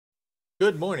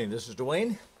Good morning, this is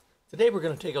Dwayne. Today we're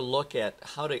going to take a look at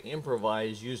how to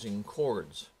improvise using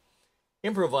chords.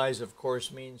 Improvise, of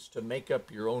course, means to make up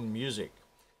your own music.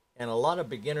 And a lot of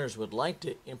beginners would like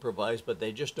to improvise, but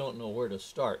they just don't know where to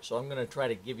start. So I'm going to try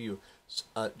to give you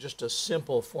just a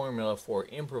simple formula for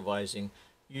improvising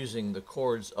using the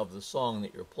chords of the song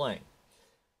that you're playing.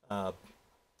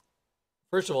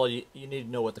 First of all, you need to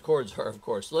know what the chords are, of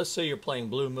course. Let's say you're playing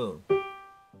Blue Moon.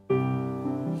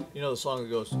 You know the song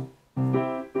that goes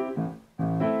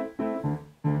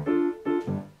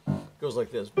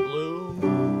like this. Blue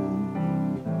moon,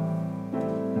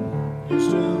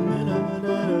 used to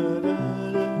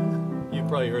you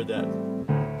probably heard that.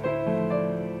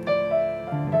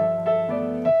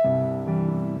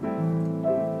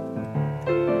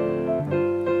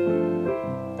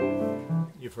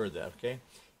 You've heard that, okay?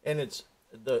 And it's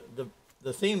the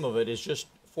theme of it is just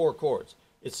four chords.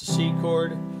 It's the C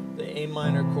chord, the A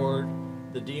minor chord,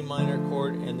 the D minor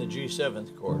chord, and the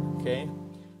G7th chord, okay?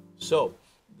 So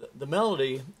the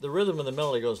melody, the rhythm of the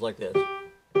melody goes like this.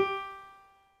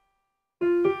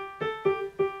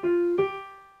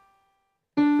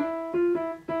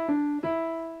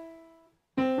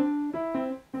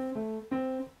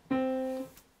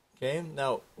 Okay,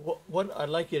 now what I'd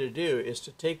like you to do is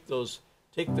to take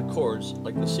the chords,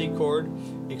 like the C chord,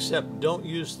 except don't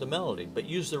use the melody, but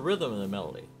use the rhythm of the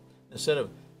melody. Instead of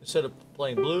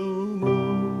playing Blue Moon,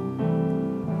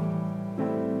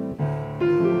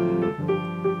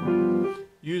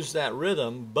 use that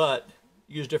rhythm, but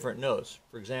use different notes.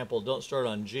 For example, don't start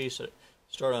on G, so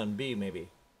start on B maybe.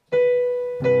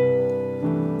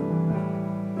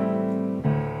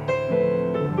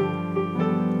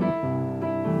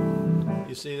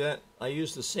 You see that? I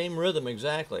use the same rhythm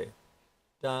exactly.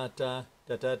 Da da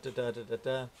da da da da da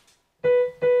da.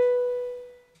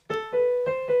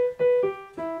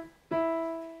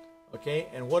 Okay,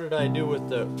 and what did I do with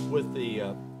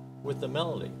the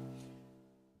melody?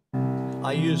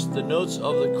 I used the notes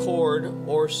of the chord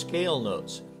or scale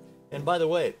notes. And by the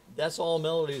way, that's all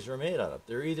melodies are made out of.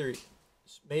 They're either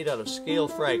made out of scale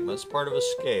fragments, part of a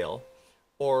scale,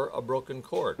 or a broken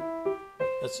chord.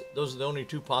 Those are the only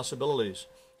two possibilities.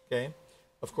 Okay,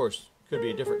 of course, could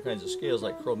be different kinds of scales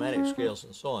like chromatic scales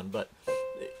and so on, but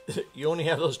you only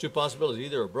have those two possibilities: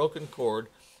 either a broken chord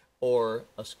or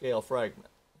a scale fragment.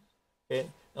 Okay,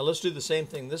 now let's do the same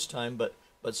thing this time, but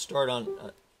start on,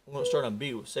 we won't start on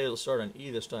B, say let's start on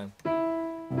E this time.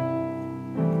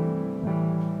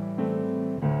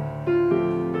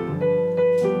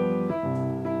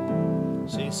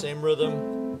 See, same rhythm.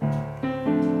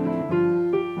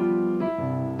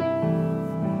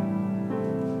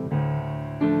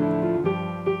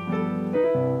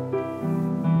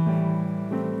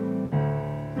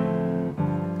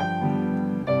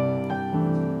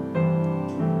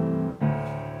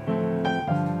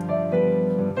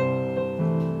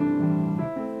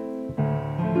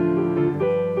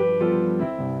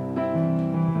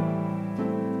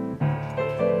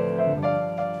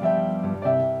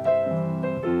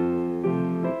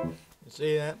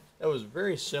 See that? That was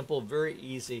very simple, very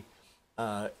easy,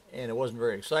 and it wasn't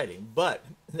very exciting, but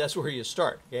that's where you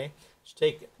start, okay? Just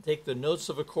take the notes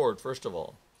of a chord, first of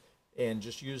all, and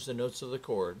just use the notes of the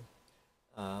chord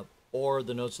or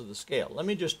the notes of the scale. Let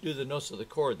me just do the notes of the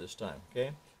chord this time,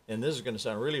 okay? And this is going to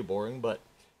sound really boring,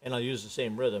 and I'll use the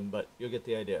same rhythm, but you'll get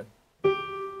the idea.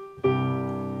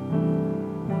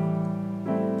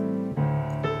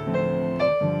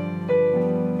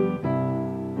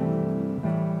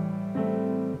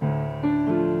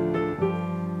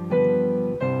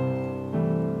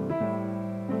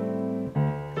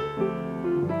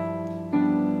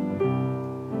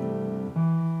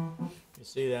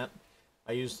 See that?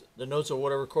 I used the notes of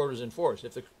whatever chord was in fourth.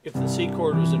 If the C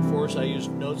chord was in fourth, I used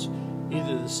notes,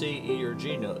 either the C, E, or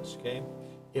G notes, okay?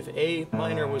 If A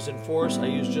minor was in fourth, I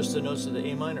used just the notes of the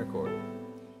A minor chord.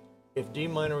 If D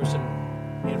minor was in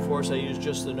fourth, I used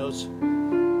just the notes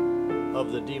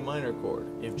of the D minor chord.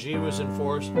 If G was in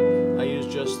fourth, I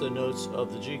used just the notes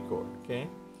of the G chord, okay?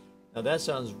 Now that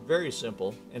sounds very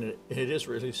simple, and it is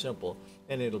really simple,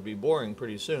 and it'll be boring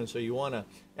pretty soon. So you want to,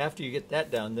 after you get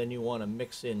that down, then you want to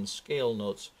mix in scale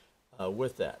notes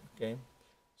with that, okay?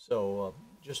 So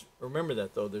just remember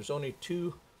that, though. There's only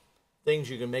two things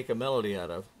you can make a melody out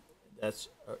of. That's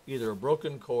either a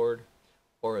broken chord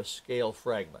or a scale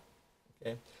fragment,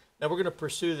 okay? Now we're going to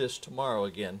pursue this tomorrow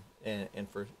again, and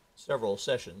for several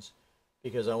sessions,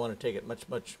 because I want to take it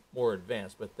much more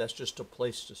advanced, but that's just a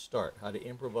place to start, how to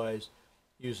improvise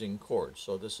using chords.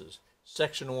 So this is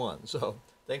section 1. So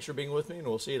thanks for being with me, and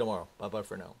we'll see you tomorrow. Bye-bye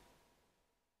for now.